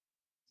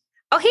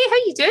hey, how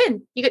you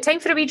doing? You got time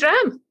for a wee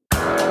dram?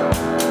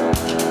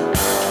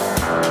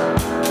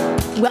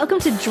 Welcome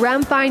to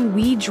Dramfine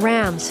Wee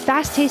Drams,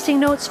 fast tasting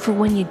notes for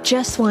when you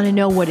just want to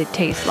know what it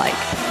tastes like.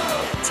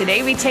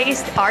 Today we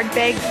taste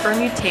Ardbeg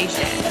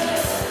Fermentation.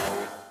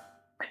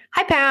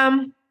 Hi,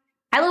 Pam.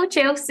 Hello,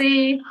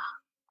 Chelsea.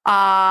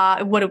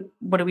 What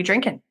are we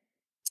drinking?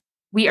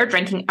 We are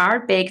drinking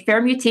Ardbeg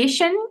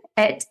Fermentation.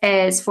 It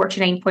is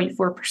 49.4%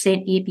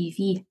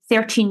 ABV,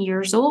 13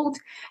 years old,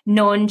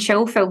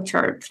 non-chill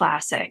filtered.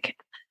 Classic.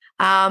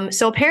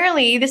 So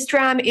apparently this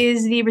dram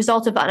is the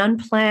result of an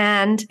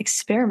unplanned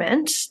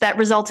experiment that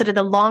resulted in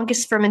the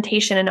longest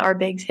fermentation in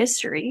Ardbeg's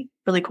history.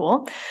 Really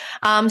cool.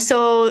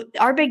 So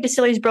Ardbeg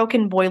Distillery's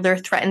broken boiler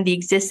threatened the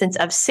existence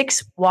of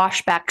 6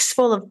 washbacks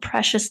full of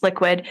precious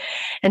liquid.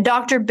 And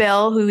Dr.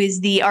 Bill, who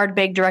is the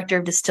Ardbeg Director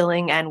of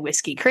Distilling and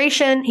Whiskey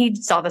Creation, he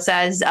saw this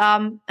as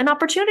an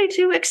opportunity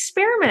to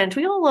experiment.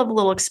 We all love a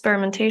little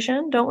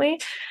experimentation, don't we?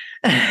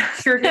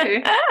 Sure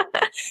do.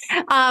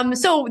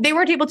 So they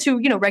weren't able to,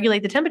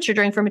 regulate the temperature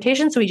during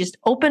fermentation. So he just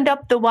opened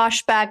up the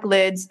washback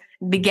lids,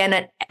 began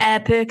an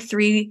epic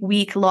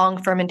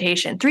 3-week-long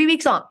fermentation. 3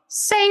 weeks long.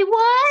 Say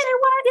what?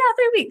 Yeah,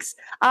 3 weeks.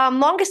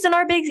 Longest in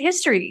Ardbeg's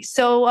history.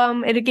 So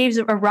it gave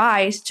a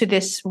rise to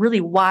this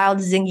really wild,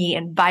 zingy,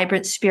 and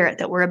vibrant spirit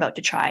that we're about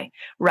to try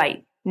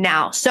right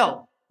now.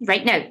 So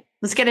right now,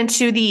 let's get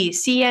into the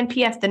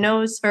CNPF, the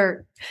nose,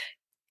 or,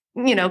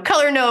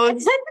 color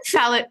nose,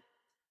 palette.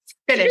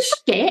 Finish.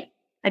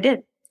 I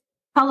did.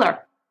 Color.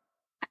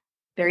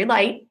 Very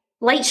light.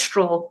 Light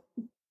straw.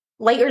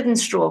 Lighter than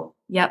straw.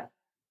 Yep.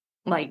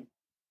 Light.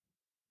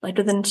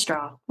 Lighter than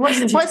straw. What's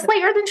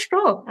lighter than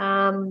straw?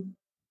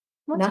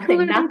 What's nothing,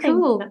 cooler nothing.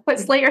 than cool?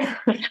 What's lighter?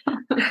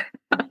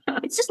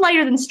 It's just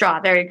lighter than straw.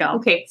 There you go.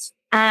 Okay.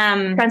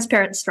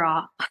 Transparent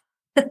straw.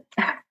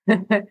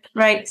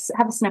 Right. So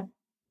have a sniff.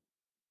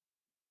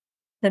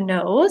 The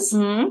nose.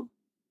 Mm-hmm.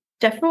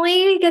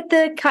 Definitely get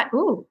the cut.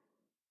 Ooh.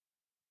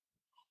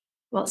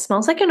 Well, it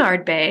smells like an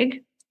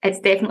Ardbeg.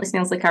 It definitely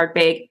smells like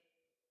Ardbeg.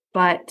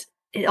 But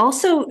it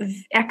also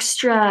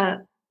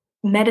extra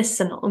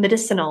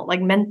medicinal,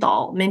 like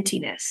menthol,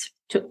 mintiness.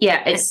 So,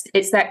 yeah,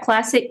 it's that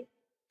classic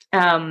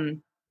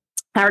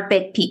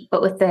Ardbeg peat,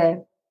 but with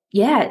the,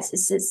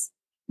 it's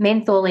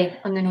mentholy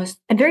on the nose.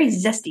 And very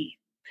zesty.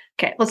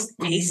 Okay, let's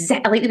taste.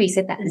 I like the way you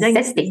said that.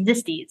 Zesty.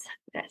 Zesties.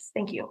 Yes,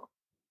 thank you.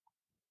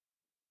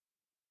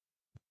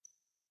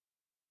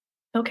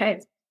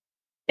 Okay.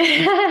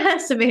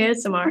 Some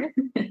ASMR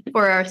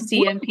for our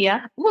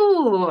CNPF.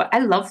 Ooh, I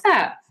love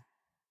that.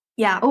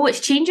 Yeah. Oh, it's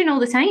changing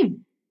all the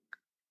time.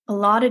 A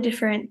lot of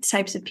different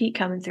types of peat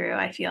coming through,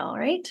 I feel,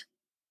 right?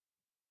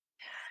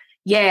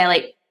 Yeah,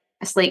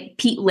 it's like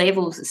peat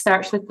levels. It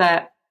starts with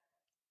that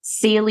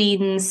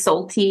saline,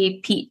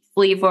 salty peat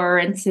flavor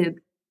into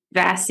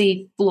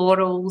grassy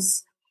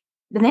florals.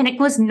 And then it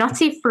goes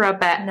nutty for a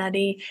bit.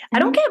 Nutty. I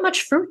don't get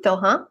much fruit though,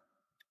 huh?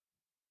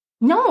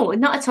 No,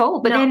 not at all.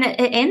 But then it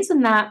ends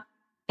in that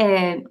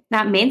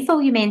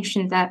menthol you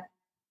mentioned, that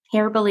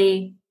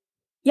herbally.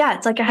 Yeah,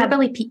 it's like a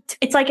herbally peat.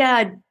 It's like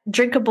a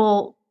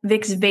drinkable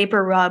Vicks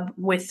Vapor Rub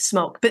with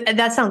smoke. But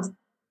that sounds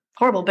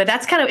horrible. But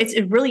that's it's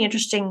a really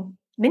interesting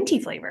minty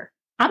flavor.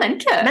 I'm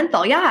into it.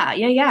 Menthol,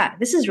 yeah.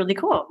 This is really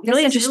cool.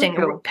 Really interesting.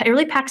 Really cool. It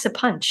really packs a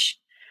punch.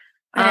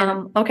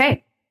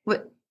 Okay.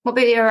 What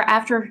about your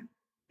after?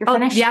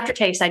 Finish? The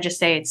aftertaste. I just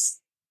say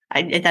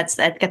I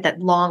got that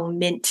long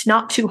mint,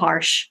 not too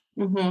harsh.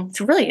 Mm-hmm. It's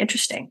really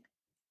interesting.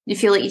 You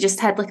feel like you just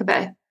had like a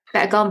bit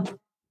of gum,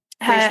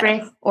 fresh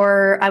breath,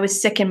 or I was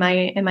sick and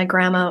my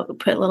grandma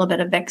put a little bit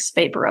of Vicks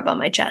Vapor Rub on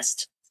my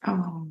chest.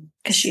 Oh,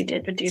 because she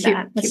did do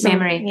that. Cute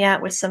memory. Yeah,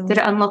 with some. Did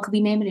it unlock a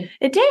wee memory?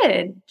 It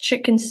did.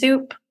 Chicken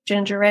soup,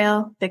 ginger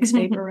ale, Vicks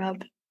Vapor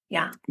Rub.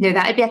 Yeah. No,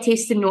 that'd be a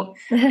tasting note.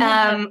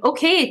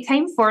 Okay,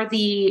 time for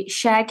the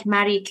shag,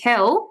 marry,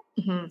 kill.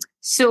 Mm-hmm.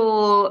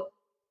 So,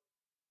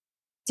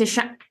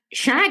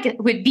 shag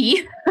would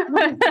be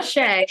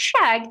shag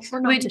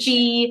would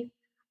be.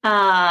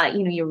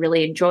 You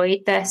really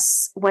enjoyed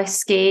this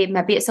whiskey.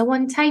 Maybe it's a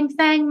one-time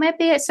thing.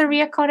 Maybe it's a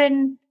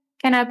reoccurring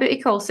kind of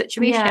booty call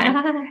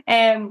situation.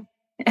 Yeah.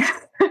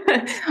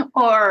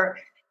 Or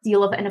do you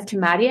love it enough to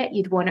marry it?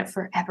 You'd want it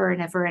forever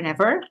and ever and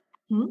ever.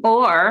 Mm-hmm.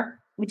 Or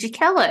would you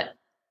kill it?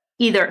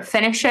 Either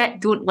finish it,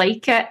 don't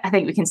like it. I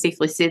think we can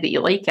safely say that you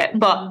like it.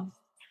 But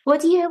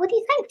what do you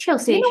think,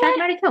 Chelsea? Shag,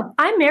 marry, kill?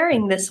 I'm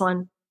marrying this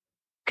one.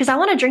 Because I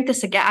want to drink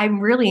this again. I'm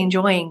really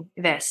enjoying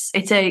this.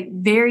 It's a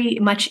very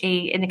much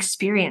an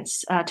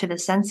experience to the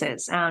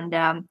senses, and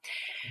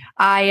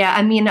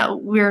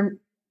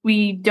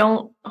we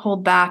don't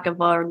hold back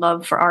of our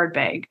love for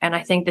Ardbeg, and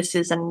I think this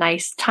is a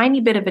nice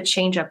tiny bit of a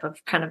change up of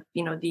kind of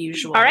the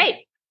usual. All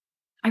right,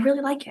 I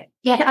really like it.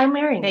 Yeah, I'm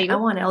marrying it. I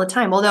want it all the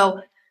time.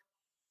 Although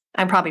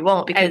I probably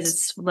won't because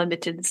it's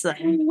limited. So,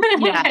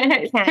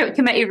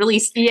 committee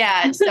release.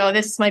 Yeah, so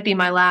this might be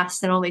my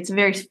last and only. It's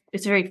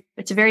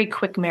a very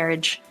quick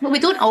marriage. Well, we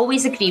don't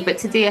always agree, but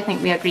today I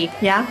think we agree.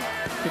 Yeah,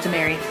 it's a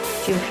marry.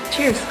 Cheers.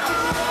 Cheers.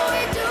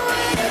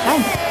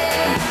 Done.